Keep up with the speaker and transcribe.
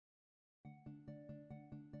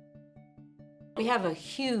We have a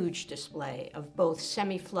huge display of both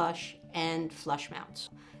semi-flush and flush mounts.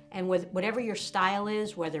 And with whatever your style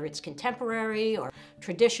is, whether it's contemporary or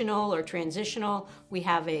traditional or transitional, we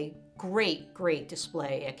have a great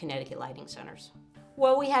display at Connecticut Lighting Centers.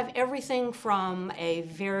 Well, we have everything from a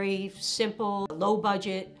very simple, low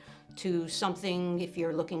budget to something if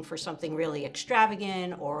you're looking for something really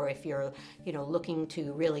extravagant, or if you're looking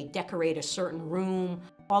to really decorate a certain room.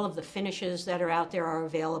 All of the finishes that are out there are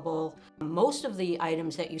available. Most of the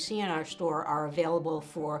items that you see in our store are available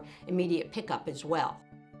for immediate pickup as well.